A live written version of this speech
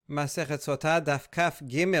Masechet Sotah Daf Kaf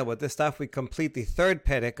Gimel. With this stuff, we complete the third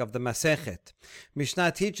perek of the Masechet.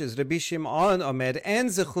 Mishnah teaches Rabbi Shimon Omer En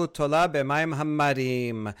Zechut Tola B'Mayim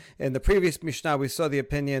Hamarim. In the previous Mishnah, we saw the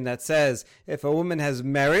opinion that says if a woman has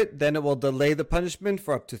merit, then it will delay the punishment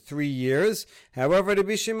for up to 3 years. However,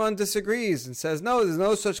 Rabbi Shimon disagrees and says no, there's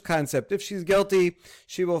no such concept. If she's guilty,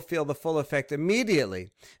 she will feel the full effect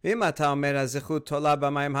immediately. V'imata Omer Zechut Tola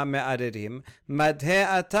B'Mayim Hame'arerim Madhe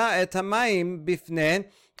Ata Et Hamayim Bifnei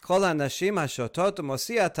כל הנשים השוטות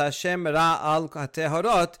ומוציא אתה שם רע על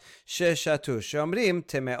הטהורות ששתו, שאומרים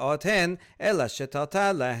טמאות הן, אלא שתלת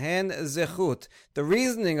להן זכות. The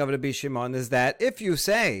reasoning of Rabbi Shimon is that if you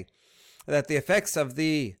say that the effects of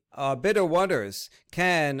the bitter waters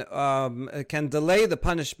can delay the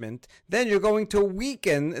punishment, then you're going to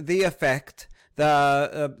weaken the effect,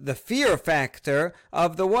 the fear factor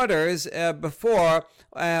of the waters before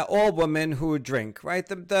all women who drink. Right,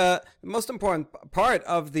 the most important part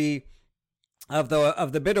of the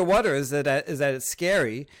bitter water is that it's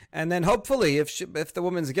scary, and then hopefully if the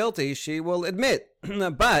woman's guilty, she will admit.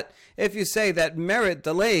 But if you say that merit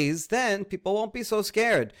delays, then people won't be so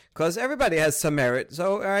scared because everybody has some merit.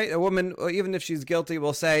 So, all right, a woman, even if she's guilty,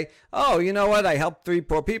 will say, "Oh, you know what? I helped 3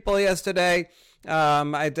 poor people yesterday.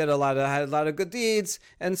 I had a lot of good deeds,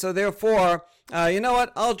 and so therefore, you know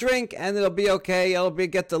what? I'll drink, and it'll be okay. It'll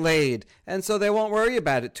get delayed, and so they won't worry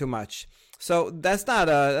about it too much." So that's not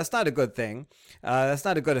a good thing. That's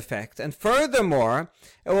not a good effect. And furthermore,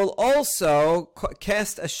 it will also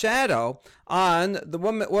cast a shadow on the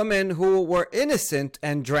women who were innocent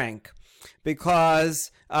and drank,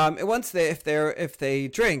 because if they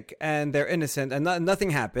drink and they're innocent and nothing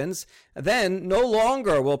happens, then no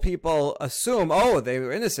longer will people assume, oh, they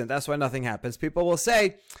were innocent, that's why nothing happens. People will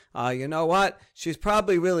say, you know what, she's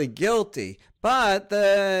probably really guilty, but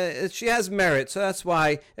she has merit, so that's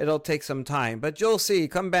why it'll take some time. But you'll see,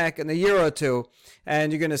 come back in a year or two,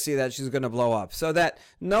 and you're going to see that she's going to blow up. So that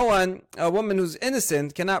a woman who's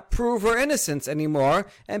innocent cannot prove her innocence anymore,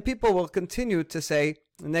 and people will continue to say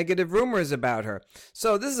negative rumors about her.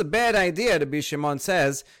 So this is a bad idea, Rabbi Shimon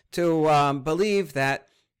says, to believe that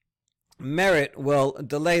merit will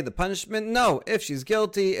delay the punishment. No, if she's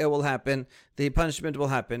guilty, it will happen. The punishment will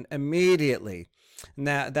happen immediately.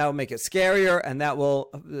 Now, that will make it scarier, and that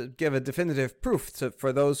will give a definitive proof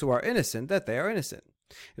for those who are innocent that they are innocent.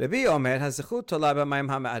 Rabbi Omer הזכות תולה במים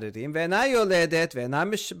המערערים ואינה יולדת ואינה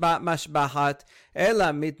משבחת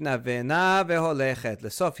אלא מתנוונה והולכת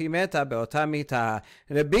לסוף היא מתה באותה מיתה.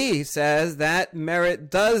 Rabbi says that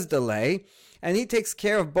merit does delay, and he takes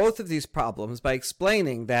care of both of these problems by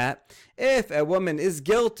explaining that if a woman is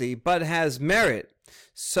guilty but has merit,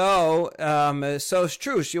 so it's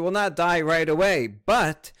true, she will not die right away,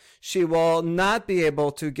 but she will not be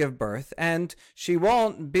able to give birth, and she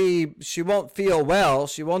won't feel well,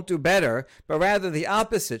 she won't do better, but rather the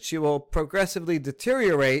opposite. She will progressively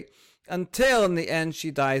deteriorate until in the end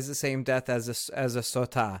she dies the same death as a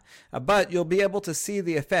Sotah. But you'll be able to see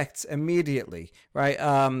the effects immediately, right?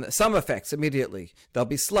 Some effects immediately. They'll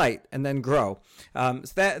be slight and then grow. So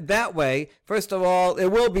that way, first of all, it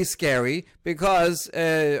will be scary because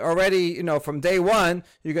already, from day one,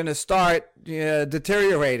 you're going to start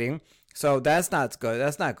deteriorating. So that's not good.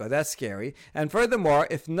 That's not good. That's scary. And furthermore,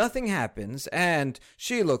 if nothing happens and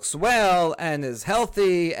she looks well and is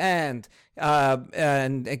healthy and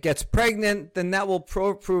it gets pregnant, then that will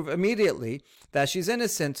prove immediately that she's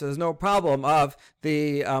innocent. So there's no problem of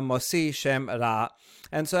the Mosi Shem Ra.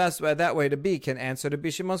 And so that's why that way to be can answer Rabbi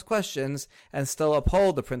Shimon's questions and still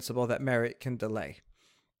uphold the principle that merit can delay.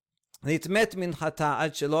 נטמאת מנחתה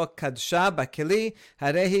עד שלא קדשה בכלי,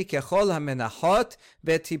 הרי היא ככל המנחות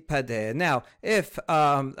ותיפדה. Now, if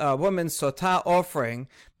a woman's sotah offering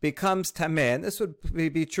becomes tameh, and this would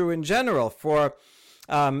be true in general for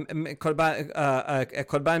korban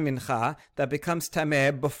mincha that becomes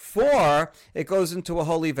tameh before it goes into a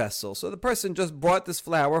holy vessel. So the person just bought this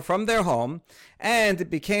flour from their home and it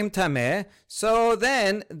became tameh. So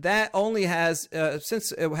then that only has,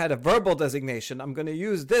 since it had a verbal designation, I'm going to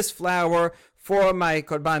use this flour for my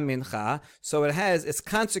korban mincha. So it's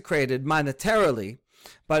consecrated monetarily,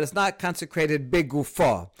 but it's not consecrated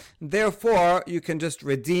begufo. Therefore, you can just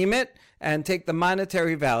redeem it and take the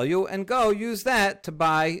monetary value and go use that to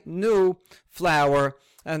buy new flour.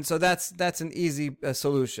 And so that's an easy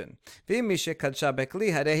solution. However,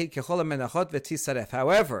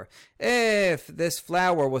 if this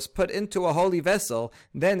flour was put into a holy vessel,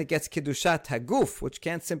 then it gets kiddushat haguf, which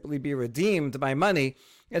can't simply be redeemed by money.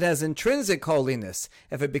 It has intrinsic holiness.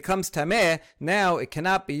 If it becomes tameh, now it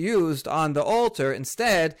cannot be used on the altar.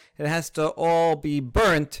 Instead, it has to all be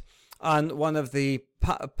burnt on one of the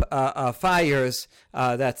fires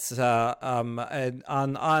that's on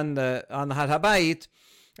the Har Habayit,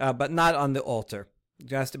 but not on the altar. It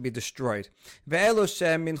has to be destroyed. Now,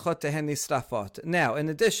 in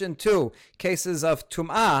addition to cases of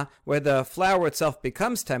tum'ah, where the flour itself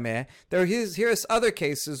becomes tameh, here's other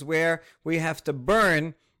cases where we have to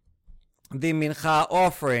burn the mincha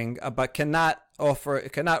offering, but cannot offer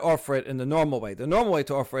it in the normal way. The normal way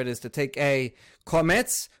to offer it is to take a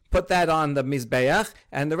kometz, put that on the mizbeach,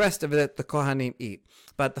 and the rest of it the kohanim eat.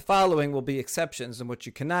 But the following will be exceptions in which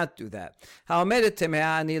you cannot do that.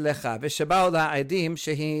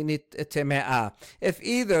 If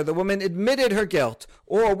either the woman admitted her guilt,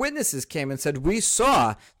 or witnesses came and said, we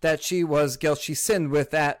saw that she was guilty, she sinned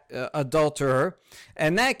with that adulterer,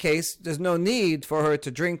 in that case, there's no need for her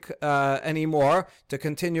to drink anymore to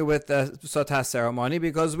continue with the Sotah ceremony,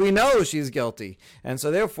 because we know she's guilty. And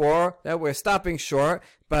so therefore, that we're stopping short,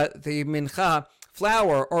 but the mincha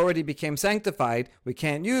flour already became sanctified, we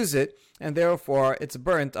can't use it, and therefore it's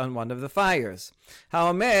burnt on one of the fires.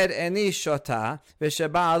 Haomer eni shotah,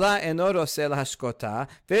 v'sheba'ala eno roseh lahashkotah,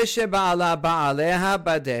 v'sheba'ala ba'aleha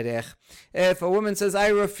baderech. If a woman says, I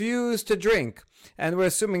refuse to drink, and we're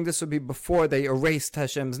assuming this would be before they erased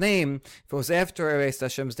Hashem's name. If it was after erased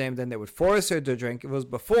Hashem's name, then they would force her to drink. If it was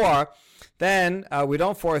before, then we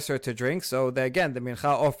don't force her to drink. So again, the mincha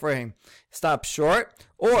offering stops short.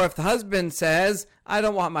 Or if the husband says, I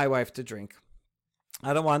don't want my wife to drink,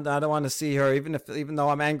 I don't want to see her, even though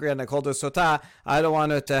I'm angry and I called her Sotah, I don't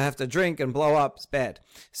want her to have to drink and blow up. It's bad.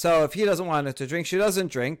 So if he doesn't want her to drink, she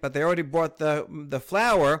doesn't drink, but they already brought the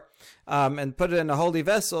flour and put it in a holy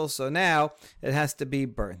vessel, so now it has to be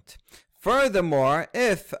burnt. Furthermore,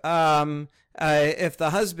 if the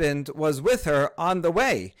husband was with her on the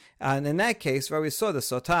way, and in that case where we saw the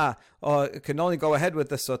Sotah, or can only go ahead with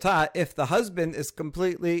the Sotah if the husband is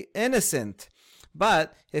completely innocent.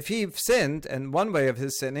 But if he sinned, and one way of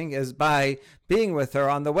his sinning is by being with her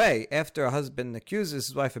on the way, after a husband accuses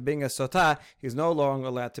his wife of being a Sotah, he's no longer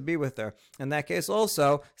allowed to be with her. In that case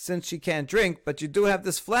also, since she can't drink, but you do have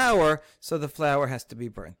this flour, so the flour has to be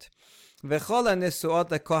burnt. And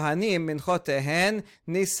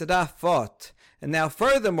now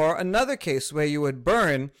furthermore, another case where you would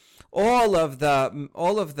burn all of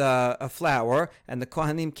the flour, and the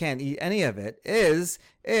Kohanim can't eat any of it, is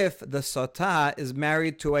if the Sotah is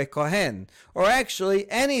married to a Kohen. Or actually,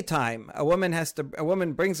 any time a woman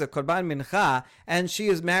brings a Korban Mincha, and she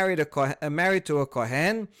is married to a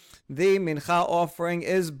Kohen, the Mincha offering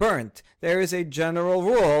is burnt. There is a general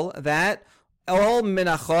rule that all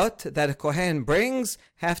minachot that a kohen brings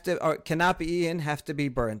cannot be eaten, have to be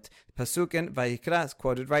burnt. Pasuk in Vayikra is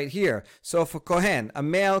quoted right here. So if a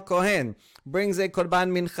male kohen, brings a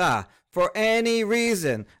korban mincha for any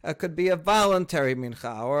reason, it could be a voluntary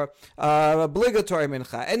mincha or obligatory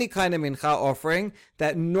mincha, any kind of mincha offering,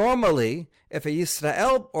 that normally, if a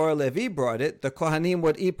Yisrael or a Levi brought it, the kohanim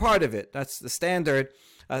would eat part of it. That's the standard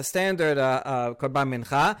korban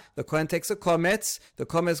mincha. The kohen takes a kometz, the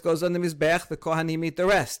kometz goes on the mizbech, the kohanim eat the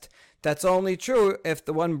rest. That's only true if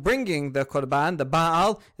the one bringing the korban, the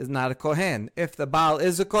Baal, is not a kohen. If the Baal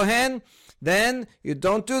is a kohen, then you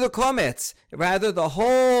don't do the kometz. Rather, the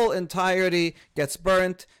whole entirety gets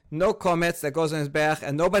burnt. No kometz that goes in his beach,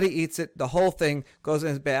 and nobody eats it. The whole thing goes in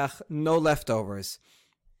his beach. No leftovers.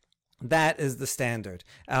 That is the standard.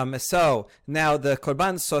 So now the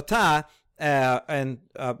korban sotah,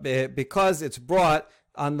 because it's brought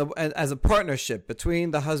as a partnership between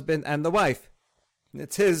the husband and the wife.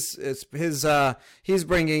 He's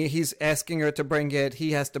asking her to bring it.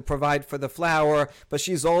 He has to provide for the flour, but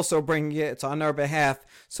she's also bringing it. It's on her behalf.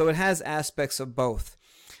 So it has aspects of both.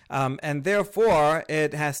 And therefore,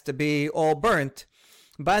 it has to be all burnt.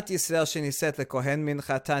 בת ישראל שנישאת לכהן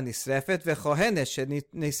מנחתה נשרפת, וכהנת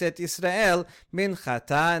שנישאת ישראל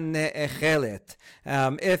מנחתה נאכלת.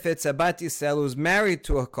 If it's a בת Yisrael who's married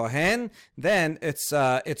to a kohen, then it's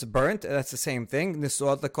burnt. That's the same thing.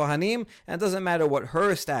 Nisuot lekohanim, and it doesn't matter what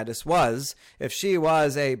her status was. If she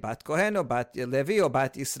was a bat kohen or bat Levi or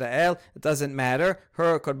bat Israel, it doesn't matter.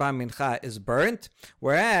 Her korban mincha is burnt.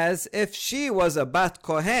 Whereas if she was a bat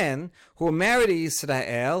kohen who married a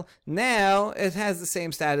Yisrael, now it has the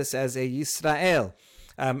same status as a Yisrael.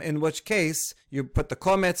 In which case, you put the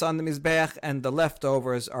kometz on the mizbeach and the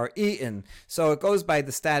leftovers are eaten. So it goes by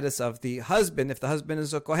the status of the husband. If the husband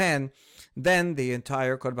is a kohen, then the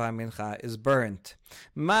entire korban mincha is burnt.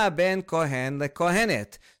 Ma ben kohen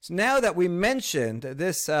lekohenet. So now that we mentioned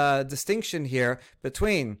this distinction here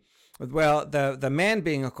between well, the man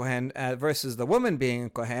being a Kohen versus the woman being a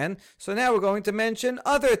Kohen. So now we're going to mention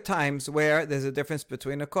other times where there's a difference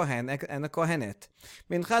between a Kohen and a Kohenet.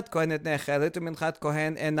 Minchat Kohenet ne'echelet u'minchat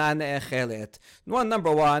Kohen ena ne'echelet.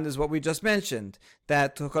 Number one is what we just mentioned,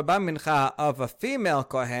 that Korban Mincha of a female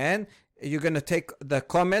Kohen, you're going to take the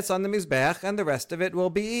kometz on the mizbech and the rest of it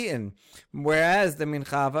will be eaten. Whereas the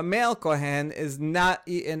mincha of a male kohen is not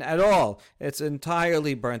eaten at all. It's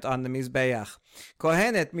entirely burnt on the mizbeach.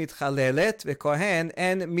 Kohenet mitchalelet ve'kohen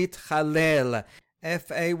en mitchalel.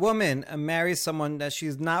 If a woman marries someone that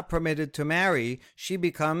she's not permitted to marry, she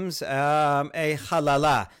becomes a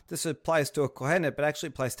halala. This applies to a kohenet, but actually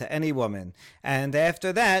applies to any woman. And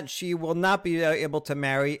after that, she will not be able to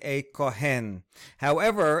marry a kohen.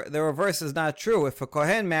 However, the reverse is not true. If a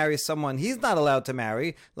kohen marries someone he's not allowed to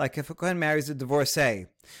marry, like if a kohen marries a divorcee,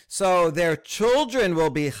 so their children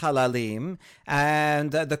will be halalim,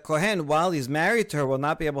 and the kohen, while he's married to her, will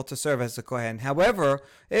not be able to serve as a kohen. However,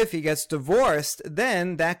 if he gets divorced,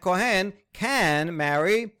 then that kohen can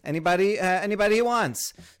marry anybody he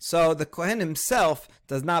wants. So the kohen himself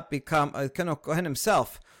does not become a kohen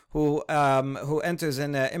himself. Who enters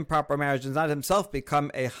in an improper marriage does not himself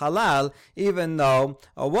become a halal, even though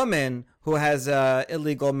a woman who has an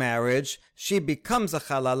illegal marriage, she becomes a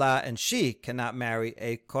halala and she cannot marry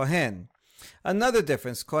a kohen. Another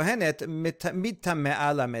difference, kohenet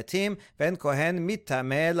mitamea lametim, ven kohen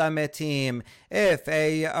mitamea lametim. If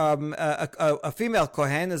a female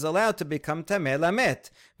kohen is allowed to become tameh lamet,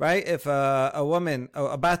 right? If a woman,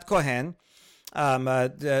 a bat kohen,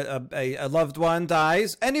 a loved one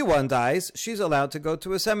dies, anyone dies, she's allowed to go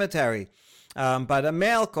to a cemetery. But a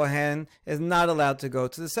male kohen is not allowed to go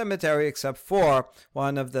to the cemetery except for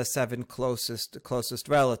one of the 7 closest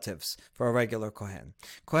relatives for a regular kohen.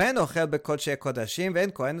 Kohen ochel bekodshei kodashim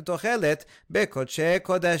ve'en kohenet ochelet bekodshei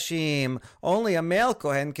kodashim. Only a male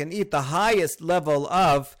kohen can eat the highest level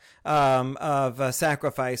of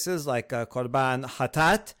sacrifices, like korban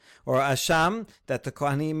hatat or asham, that the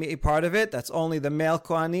kohanim eat part of it. That's only the male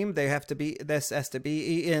kohanim. This has to be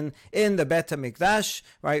eaten in the Bet HaMikdash,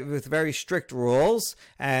 right, with very strict rules.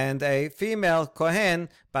 And a female kohen,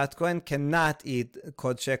 bat kohen, cannot eat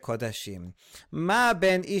kodshei kodashim. Ma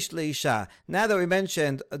ben ish leisha. Now that we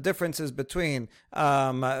mentioned differences between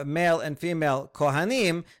male and female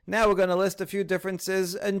kohanim, now we're going to list a few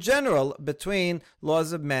differences in general between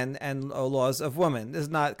laws of men and laws of women. This is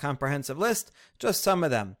not a comprehensive list, just some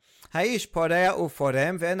of them. Haish porea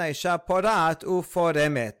uforem ve'en haisha porat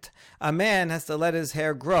uforemet. A man has to let his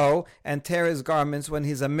hair grow and tear his garments when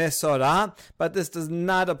he's a mesorah, but this does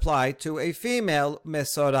not apply to a female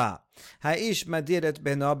mesorah. Haish madir et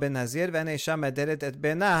beno ben nazir ve'en haisha madiret et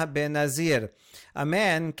bena ben nazir. A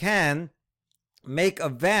man can make a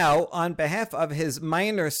vow on behalf of his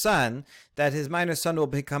minor son that his minor son will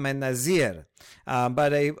become a nazir.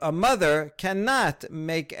 But a mother cannot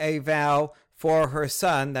make a vow for her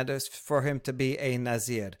son, that is for him to be a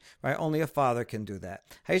nazir, right? Only a father can do that.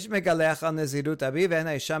 If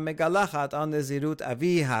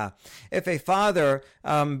a father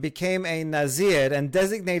became a nazir and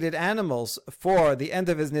designated animals for the end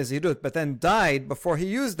of his nazirut, but then died before he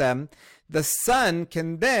used them, the son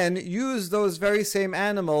can then use those very same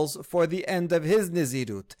animals for the end of his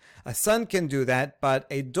nazirut. A son can do that, but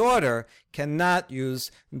a daughter cannot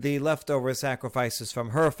use the leftover sacrifices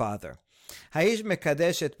from her father. Haish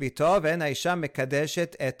mekadesh et bito ve'en haisha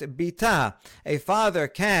mekadeshet et bita. A father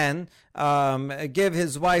can give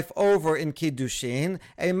his wife over in kiddushin.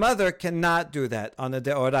 A mother cannot do that on a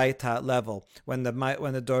deoraita level when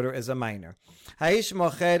the daughter is a minor. Haish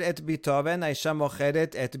mocher et bito ve'en haisha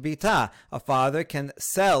mocheret et bita. A father can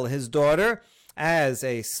sell his daughter as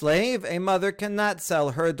a slave. A mother cannot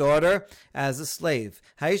sell her daughter as a slave.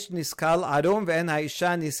 Haish niskal arum ve'en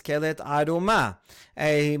haisha niskelet aruma.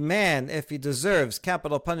 A man, if he deserves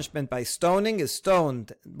capital punishment by stoning, is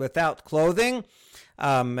stoned without clothing,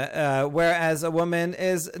 whereas a woman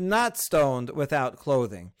is not stoned without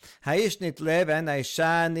clothing. Haish nitle ve'en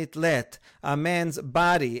haisha nitlet. A man's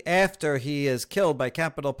body, after he is killed by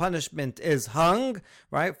capital punishment, is hung,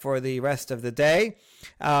 right, for the rest of the day,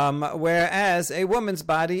 whereas a woman's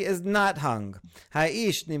body is not hung.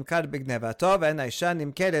 Haish nimkar bignevato ve'en haisha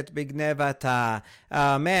nimkeret bignevata.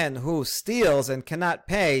 A man who steals and cannot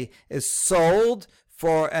pay is sold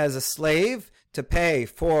as a slave to pay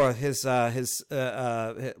for his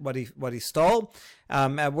what he stole,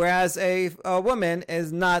 whereas a woman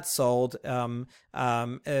is not sold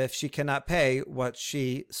if she cannot pay what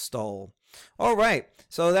she stole. All right,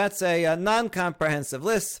 so that's a non-comprehensive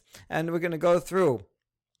list, and we're going to go through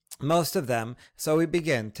most of them. So we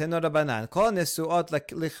begin. Tenor Rabbanan. Kol nesuot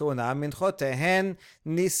lichuna minchotehen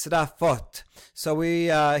nisrafot. So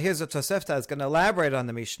here's a Tosefta that's going to elaborate on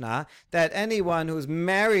the Mishnah that anyone who's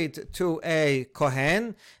married to a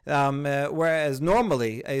Kohen, whereas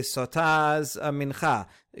normally a Sotah's mincha,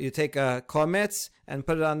 you take a kometz and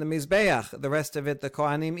put it on the mizbeach. The rest of it the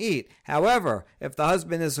Kohanim eat. However, if the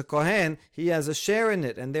husband is a Kohen, he has a share in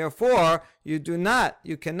it, and therefore you cannot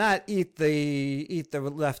eat the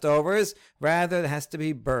leftovers. Rather, it has to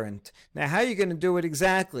be burnt. Now, how are you going to do it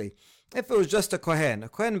exactly? If it was just a Kohen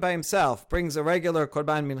by himself brings a regular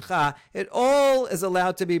Korban Mincha, it all is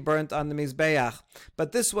allowed to be burnt on the Mizbeach.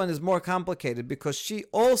 But this one is more complicated because she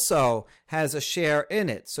also has a share in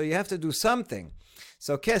it. So you have to do something.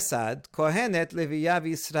 So Kesad, Kohenet Leviyav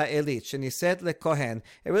Yisraelit, Sheniset leKohen.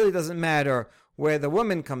 It really doesn't matter where the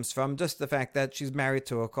woman comes from, just the fact that she's married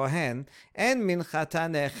to a Kohen. And minchata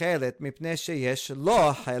nechelet mipnei sheyesh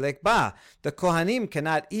lo chelek ba. The Kohanim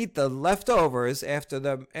cannot eat the leftovers after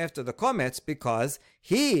the kometz because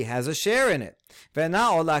he has a share in it. On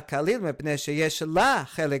the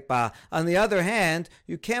other hand,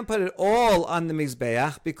 you can't put it all on the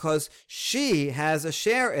Mizbeach because she has a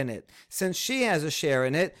share in it. Since she has a share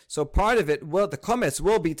in it, so part of it the kometz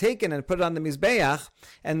will be taken and put on the Mizbeach,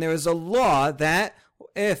 and there is a law that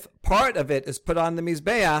if part of it is put on the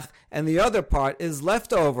Mizbeach and the other part is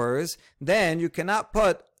leftovers, then you cannot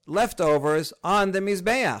put leftovers on the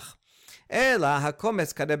Mizbeach. Rather,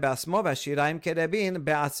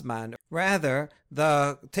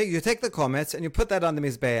 you take the kometz and you put that on the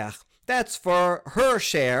mizbeach. That's for her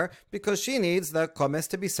share because she needs the kometz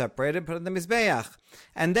to be separated and put on the mizbeach.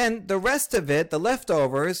 And then the rest of it, the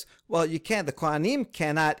leftovers, well, the Kohanim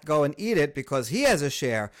cannot go and eat it because he has a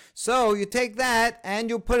share. So you take that and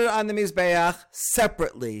you put it on the Mizbeach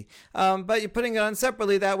separately. But you're putting it on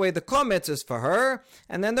separately, that way the kometz is for her,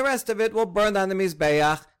 and then the rest of it will burn on the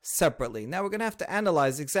Mizbeach separately. Now we're going to have to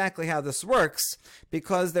analyze exactly how this works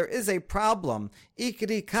because there is a problem.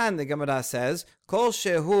 Ikri kan, the Gemara says, Kol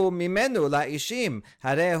shehu mimenu la'ishim,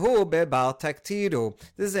 harehu bebal taktiru.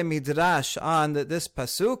 This is a midrash on this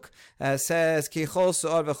pasuk. Says, Ki chol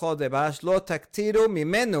su'or v'chol debash, lo taktiru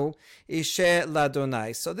mimenu ishe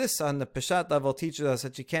ladonai. So this on the Peshat level teaches us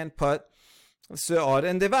that you can't put su'or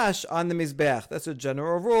and devash on the mizbeach. That's a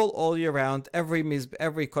general rule all year round, every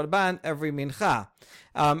korban, every mincha.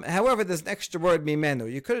 However, there's an extra word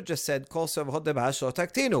mimenu. You could have just said kol su'or v'chol debash lo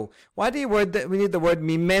taktinu. Why do we need the word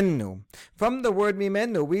mimenu? From the word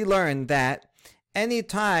mimenu, we learn that any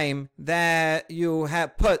time that you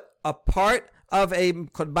have put a part of a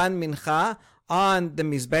korban mincha on the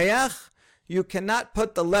mizbeach, you cannot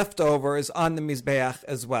put the leftovers on the mizbeach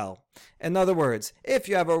as well. In other words, if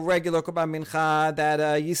you have a regular korban mincha that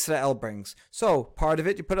Yisrael brings, so part of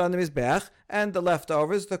it you put on the mizbeach, and the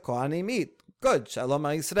leftovers the Kohanim eat. Good, Shalom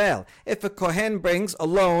Yisrael. If a Kohen brings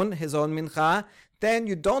alone his own mincha, then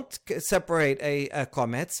you don't separate a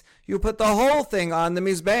kometz. You put the whole thing on the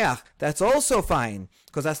mizbeach. That's also fine,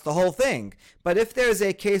 because that's the whole thing. But if there is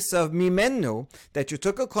a case of mimenu, that you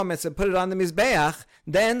took a kometz and put it on the mizbeach,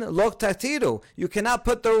 then lo tatiru. You cannot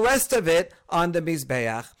put the rest of it on the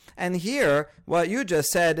mizbeach. And here, what you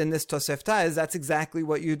just said in this Tosefta is that's exactly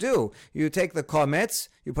what you do. You take the kometz,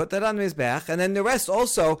 you put that on the mizbeach, and then the rest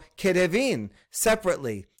also kerevin,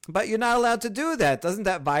 separately. But you're not allowed to do that. Doesn't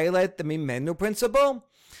that violate the mimenu principle?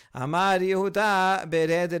 Amar Yehuda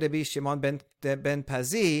bered Rabbi Shimon ben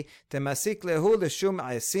Pazi temasik lehu leshum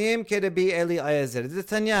asim keRabbi Eliezer.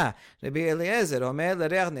 D'Tanya Rabbi Eliezer omer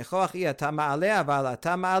l'reach nechoach ata ma'aleh aval ata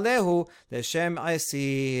ma'alehu leshem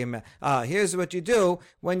asim. Here's what you do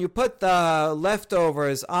when you put the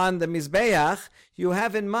leftovers on the mizbeach. You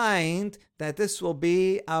have in mind that this will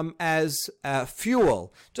be as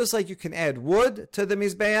fuel. Just like you can add wood to the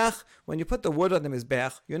mizbeach. When you put the wood on the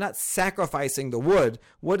mizbeach, you're not sacrificing the wood.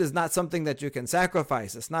 Wood is not something that you can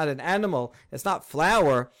sacrifice. It's not an animal. It's not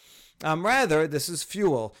flour. Rather, this is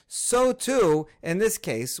fuel. So too, in this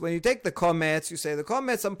case, when you take the kometz, you say, the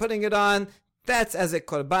kometz, I'm putting it on, that's as a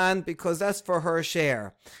korban because that's for her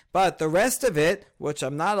share. But the rest of it, which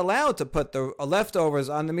I'm not allowed to put the leftovers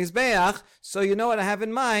on the mizbeach, so you know what I have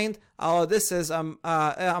in mind. This is I'm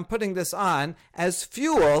putting this on as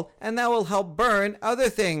fuel, and that will help burn other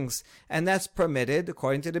things, and that's permitted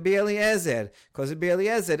according to the Rabbi Eliezer. Because Rabbi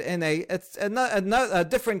Eliezer, in a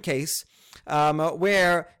different case,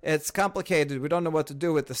 where it's complicated. We don't know what to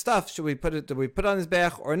do with the stuff. Do we put it on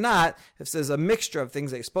Mizbeach or not? If there's a mixture of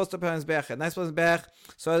things that you're supposed to put on Mizbeach and not supposed to Mizbeach,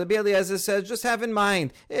 so Rabbi Eliezer says, just have in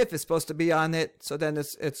mind, if it's supposed to be on it, so then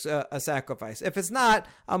it's a sacrifice. If it's not,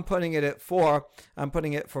 I'm putting it for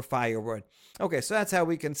firewood. Okay, so that's how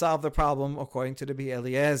we can solve the problem according to Rabbi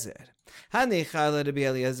Eliezer. Okay,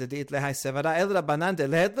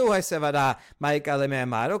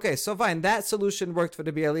 so fine, that solution worked for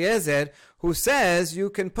Rabbi Eliezer, who says you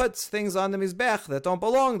can put things on the Mizbech that don't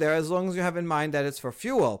belong there as long as you have in mind that it's for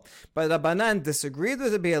fuel. But Rabbanan disagreed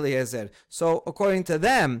with Rabbi Eliezer. So according to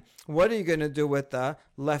them, what are you going to do with the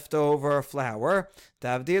leftover flour?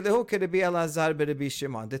 Tavdi lehu Rabbi Elazar b'Rabbi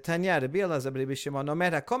Shimon. Detanya Rabbi Elazar b'Rabbi Shimon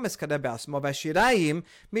omer hakomes kadabas mo v'shirayim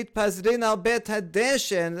mitpazrin al bet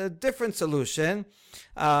hadeshen. A different solution.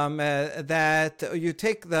 That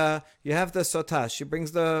you have the Sotah, she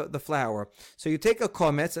brings the flour. So you take a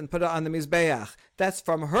kometz and put it on the Mizbeach. That's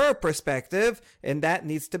from her perspective, and that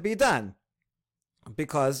needs to be done.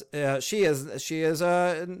 Because she is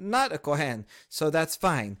not a Kohen, so that's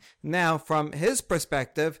fine. Now, from his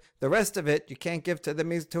perspective, the rest of it you can't give to the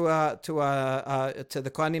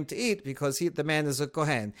Kohanim to eat because the man is a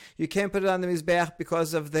Kohen. You can't put it on the Mizbeach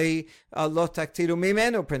because of the lo taktiru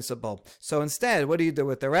mimenu principle. So instead, what do you do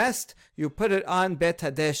with the rest? You put it on Bet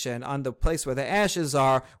Hadeshen, on the place where the ashes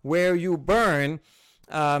are, where you burn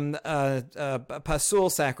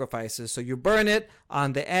pasul sacrifices. So you burn it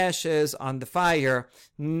on the ashes, on the fire,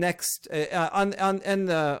 next on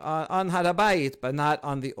Harabayit, but not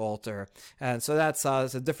on the altar. And so that's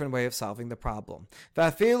a different way of solving the problem.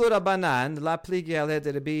 V'afilu Rabbanan la pligi ale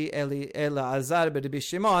de Rabbi Elazar b'Rabbi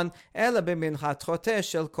Shimon ela b'minchat choteh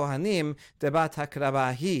shel kohanim debat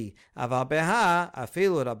hakravahi aval beha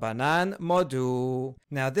afilu Rabbanan modu.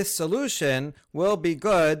 Now this solution will be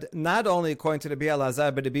good not only according to Rabbi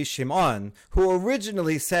Elazar but Rabbi Shimon, who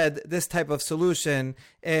originally said this type of solution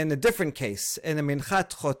in a different case, in a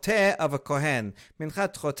minchat choteh of a kohen.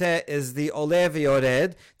 Minchat choteh is the olev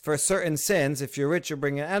yored for certain sins. If you're rich, you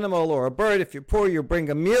bring an animal or a bird. If you're poor, you bring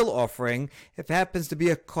a meal offering. If it happens to be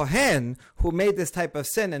a kohen who made this type of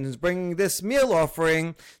sin and is bringing this meal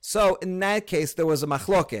offering, so in that case there was a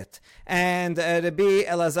machloket. And Rabbi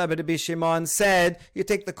Elazar ben Rabbi Shimon said, you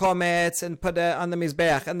take the kometz and put it on the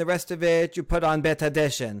mizbeach, and the rest of it you put on bet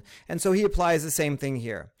hadeshen. And so he applies the same thing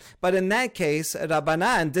here. But in that case,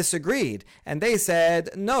 Rabbanan disagreed, and they said,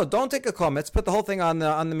 no, don't take a kometz, put the whole thing on the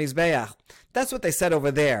mizbeach. That's what they said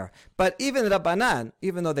over there. But even Rabbanan,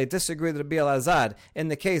 even though they disagreed with Rabbi Elazar in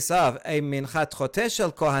the case of a minchat choteh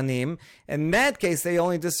shel kohanim, in that case they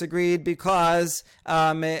only disagreed because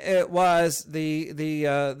it was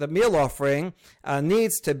the meal offering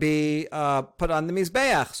needs to be put on the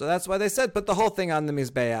mizbeach. So that's why they said put the whole thing on the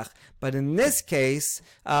mizbeach. But in this case,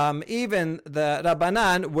 even the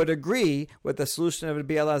Rabbanan would agree with the solution of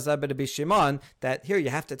Rabbi Elazar ben Rabbi Shimon that here you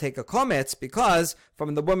have to take a kometz because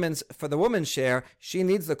for the woman's share, she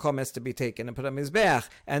needs the kometz to be taken and put on mizbeach,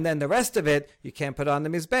 and then the rest of it you can't put on the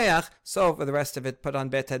mizbeach. So for the rest of it, put on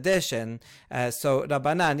bet hadeshen. So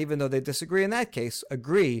Rabbanan, even though they disagree in that case,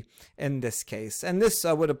 agree in this case, and this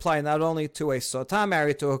would apply not only to a Sotah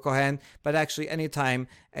married to a kohen, but actually any time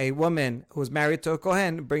a woman who's married to a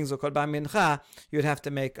kohen brings a korban mincha, you'd have to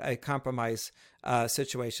make a compromise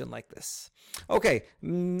situation like this. Okay,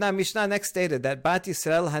 now Mishnah next stated that Bat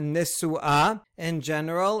Yisrael HaNesu'ah, in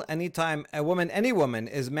general, anytime any woman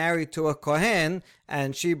is married to a kohen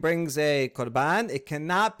and she brings a korban, it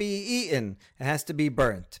cannot be eaten. It has to be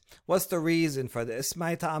burnt. What's the reason for this?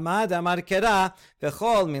 Ma'ita'amad amar kera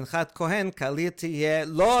v'chol minchat kohen kalit tiyeh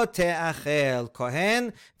lo te'achel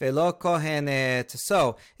kohen ve'lo kohenet.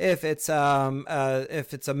 So if it's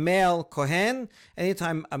a male kohen,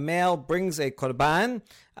 anytime a male brings a korban,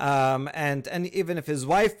 and even if his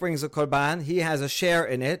wife brings a korban, he has a share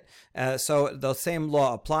in it. So the same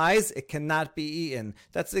law applies. It cannot be eaten.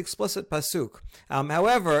 That's the explicit pasuk.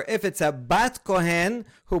 However, if it's a bat kohen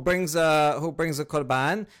who brings a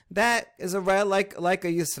korban, that is like a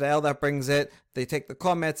Yisrael that brings it. They take the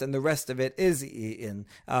kometz and the rest of it is eaten.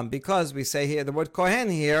 Because we say here, the word kohen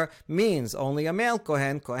here means only a male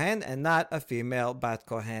kohen, and not a female bat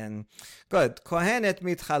kohen. Good. Kohen et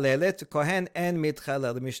mitchalelet, kohen and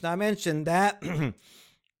mitchalel. The Mishnah mentioned that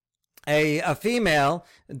a female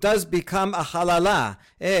does become a halala.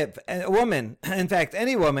 If a woman, in fact,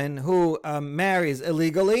 any woman who marries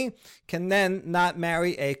illegally can then not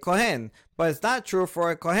marry a kohen. but it's not true for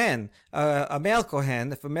a Kohen. A male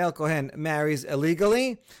Kohen, if a male Kohen marries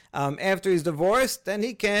illegally, after he's divorced, then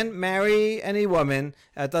he can marry any woman.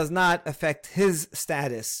 It does not affect his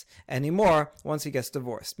status anymore once he gets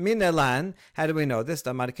divorced. Minelan, how do we know this?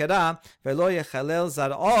 Damar kera, velo yechalel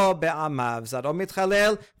zar'o be'amav. Zar'o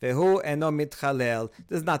mitchalel, vehu eno mitchalel.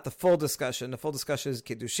 This is not the full discussion. The full discussion is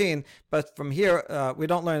Kiddushin, but from here, we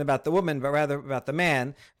don't learn about the woman, but rather about the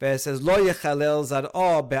man. Where it says, lo yechalel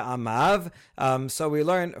zar'o be'amav. So we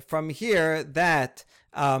learn from here that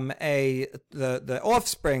the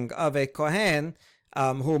offspring of a Kohen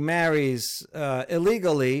who marries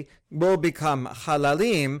illegally will become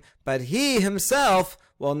halalim, but he himself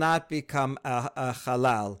will not become a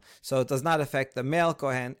halal. So it does not affect the male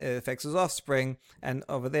Kohen, it affects his offspring, and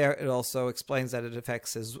over there it also explains that it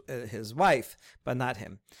affects his wife, but not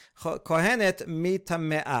him. Kohenet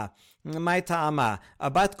mitame'a, maita'ama. A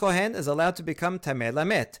bat Kohen is allowed to become tameh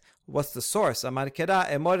lamet. What's the source? Amar kera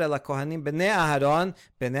emor el kohanim bnei Aharon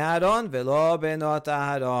velo benot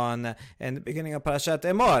Aharon. In the beginning of Parashat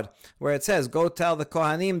Emor, where it says, "Go tell the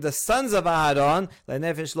Kohanim, the sons of Aharon,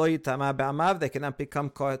 lenefesh lo yitama be'amav, they cannot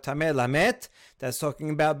become tameh lamet." That's talking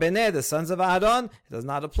about bnei, the sons of Aharon. It does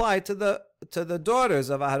not apply to the daughters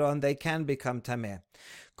of Aharon. They can become tameh.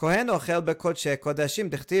 Kohen ochel bekodshe kodashim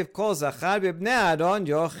dichtiv kol zachar b'bnei Aaron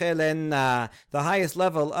yochelena. The highest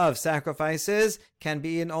level of sacrifices can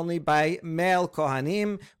be eaten only by male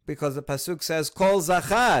Kohanim, because the pasuk says kol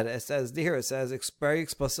zachar. It says very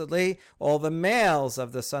explicitly, all the males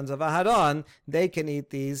of the sons of Aharon, they can eat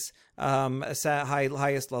these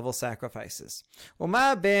highest level sacrifices.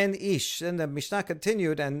 Uma ben ish. And the Mishnah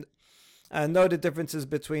continued and noted differences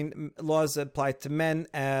between laws that apply to men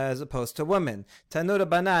as opposed to women. Tanura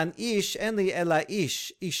banan ish enli ela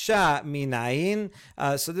ish isha minayin.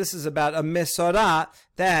 So this is about a mesorah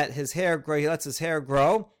that he lets his hair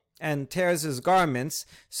grow and tears his garments.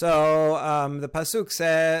 So the pasuk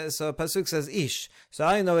says ish. So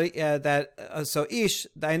I know I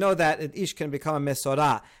know that an ish can become a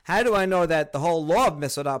mesorah. How do I know that the whole law of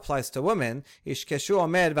mesorah applies to women? Ish keshu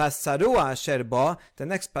omer v'hasarua asher bo. The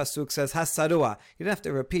next pasuk says hasarua. You don't have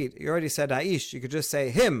to repeat. You already said aish. You could just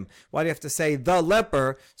say him. Why do you have to say the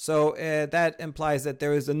leper? So that implies that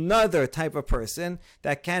there is another type of person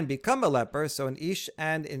that can become a leper. So an ish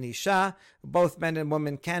and an isha, both men and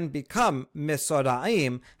women, can become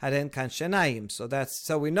mesoraim haren kan shenaim. So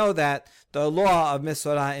we know that the law of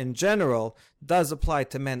mesorah in general does apply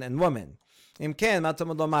to men and women. If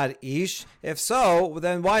so,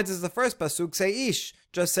 then why does the first pasuk say ish?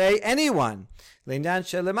 Just say anyone. So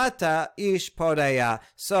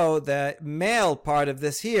the male part of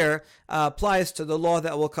this here applies to the law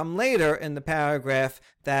that will come later in the paragraph,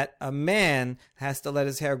 that a man has to let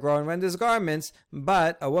his hair grow and rend his garments,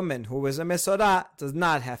 but a woman who is a mesorah does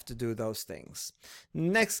not have to do those things.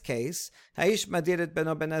 Next case, Haish madiret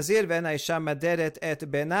beno ben nazir ven Aisha maderet et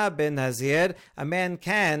bena ben nazir. A man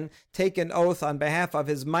can take an oath on behalf of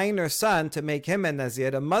his minor son to make him a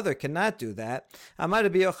nazir. A mother cannot do that. Amar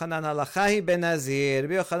Rabbi Yochanan halachahi ben nazir.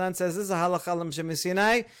 Rabbi Yochanan says this is a halacha l'Moshe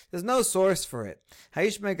Sinai. There's no source for it.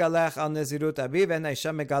 Haish megalach al nazirut aviv and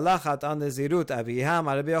Aisha megalachat al nazirut aviham.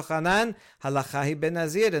 Rabbi Yochanan halachahi ben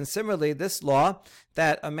nazir. And similarly, this law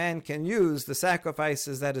that a man can use the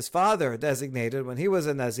sacrifices that his father designated when he was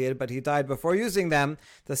a nazir, but he died before using them,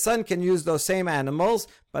 the son can use those same animals,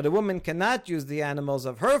 but a woman cannot use the animals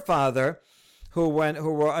of her father who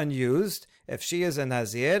were unused if she is a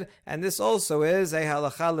nazir. And this also is a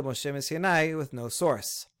halacha l'Moshe Sinai with no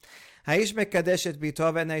source. Haish mekadeshet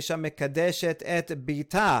bito v'naisha mekadeshet et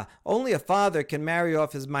bita. Only a father can marry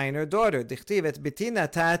off his minor daughter. Dichtiv et biti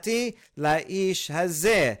natati laish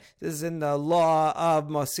hazeh. This is in the law of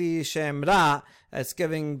Mosi Shem Ra. It's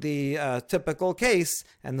giving the typical case,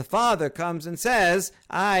 and the father comes and says,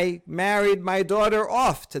 I married my daughter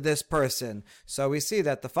off to this person. So we see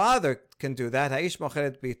that the father can do that. Haish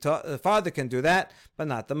mocheret bito. The father can do that, but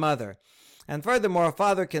not the mother. And furthermore, a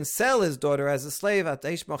father can sell his daughter as a slave.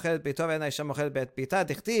 Because the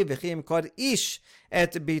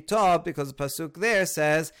pasuk there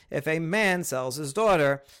says, if a man sells his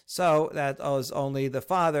daughter, so that is only the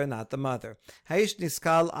father, not the mother. So a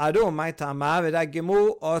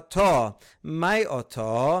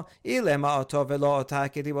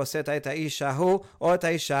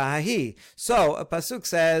pasuk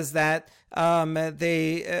says that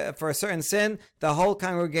for a certain sin, the whole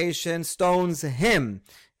congregation stones him,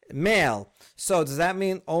 male. So does that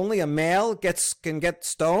mean only a male can get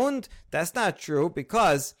stoned? That's not true,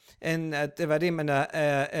 because in Devarim and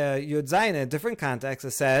Yud Zayin, in a different context,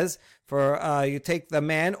 it says, For you take the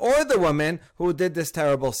man or the woman who did this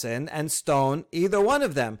terrible sin and stone either one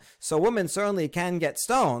of them. So women certainly can get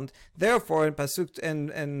stoned. Therefore, in Pasuk in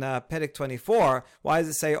Perek 24, why does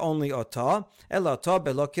it say only Otah? El Otah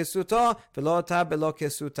belo kesuto, velo Otah belo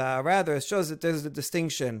kesuta. Rather, it shows that there's a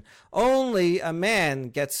distinction. Only a man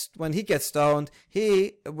gets, when he gets stoned,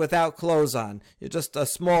 he without clothes on. You're just a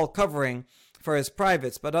small covering for his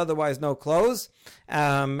privates, but otherwise no clothes,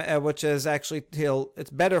 which is actually,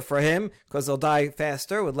 it's better for him because he'll die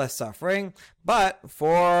faster with less suffering. But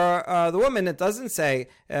for the woman, it doesn't say,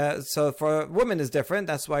 so for women is different.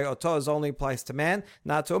 That's why Otah only applies to man,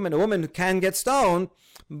 not to women. A woman can get stoned,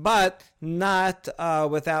 but not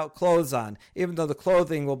without clothes on. Even though the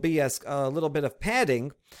clothing will be as a little bit of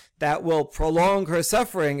padding that will prolong her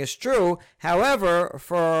suffering, is true. However,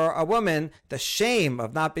 for a woman, the shame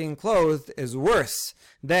of not being clothed is worse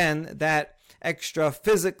than that extra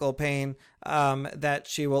physical pain that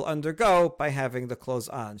she will undergo by having the clothes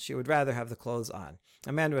on. She would rather have the clothes on.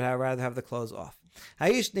 A man would rather have the clothes off.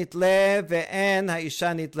 Haish nitle ve'en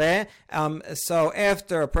haisha nitle. So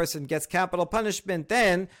after a person gets capital punishment,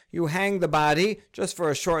 then you hang the body just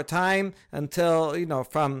for a short time until,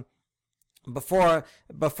 from before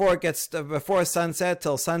sunset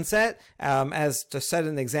till sunset, as to set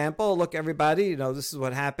an example. Look, everybody, this is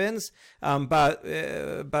what happens. But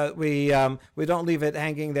we don't leave it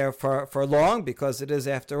hanging there for long, because it is,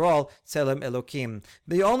 after all, Tselem Elokim.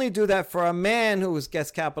 They only do that for a man who gets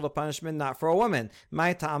capital punishment, not for a woman.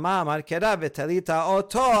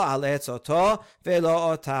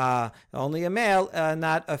 Only a male,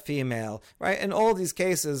 not a female. Right? In all these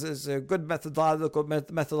cases is a good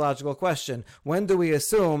methodological question. When do we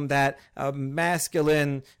assume that a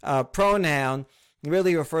masculine pronoun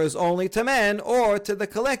really refers only to men, or to the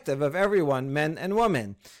collective of everyone, men and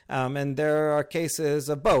women? And there are cases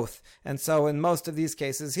of both. And so in most of these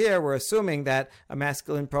cases here, we're assuming that a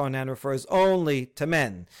masculine pronoun refers only to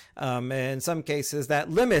men. In some cases, that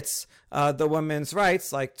limits the woman's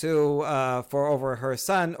rights, like for over her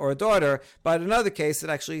son or daughter. But in other cases, it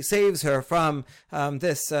actually saves her from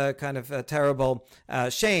this kind of terrible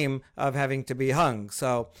shame of having to be hung.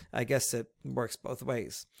 So I guess it works both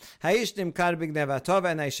ways. Haish nimkar b'gnevato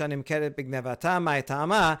v'naisha nimkeret b'gnevata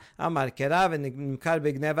ma'itama amar kerav nimkar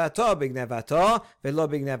b'gnevato v'lo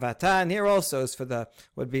b'gnevata. And here also is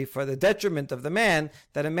would be for the detriment of the man,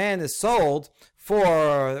 that a man is sold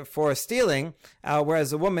for stealing,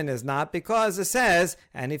 whereas a woman is not, because it says,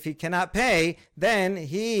 and if he cannot pay, then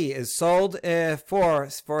he is sold for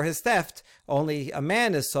his theft. Only a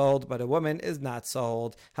man is sold, but a woman is not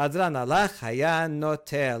sold. Hadran alach haya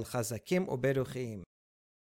notel chazakim uberuchim.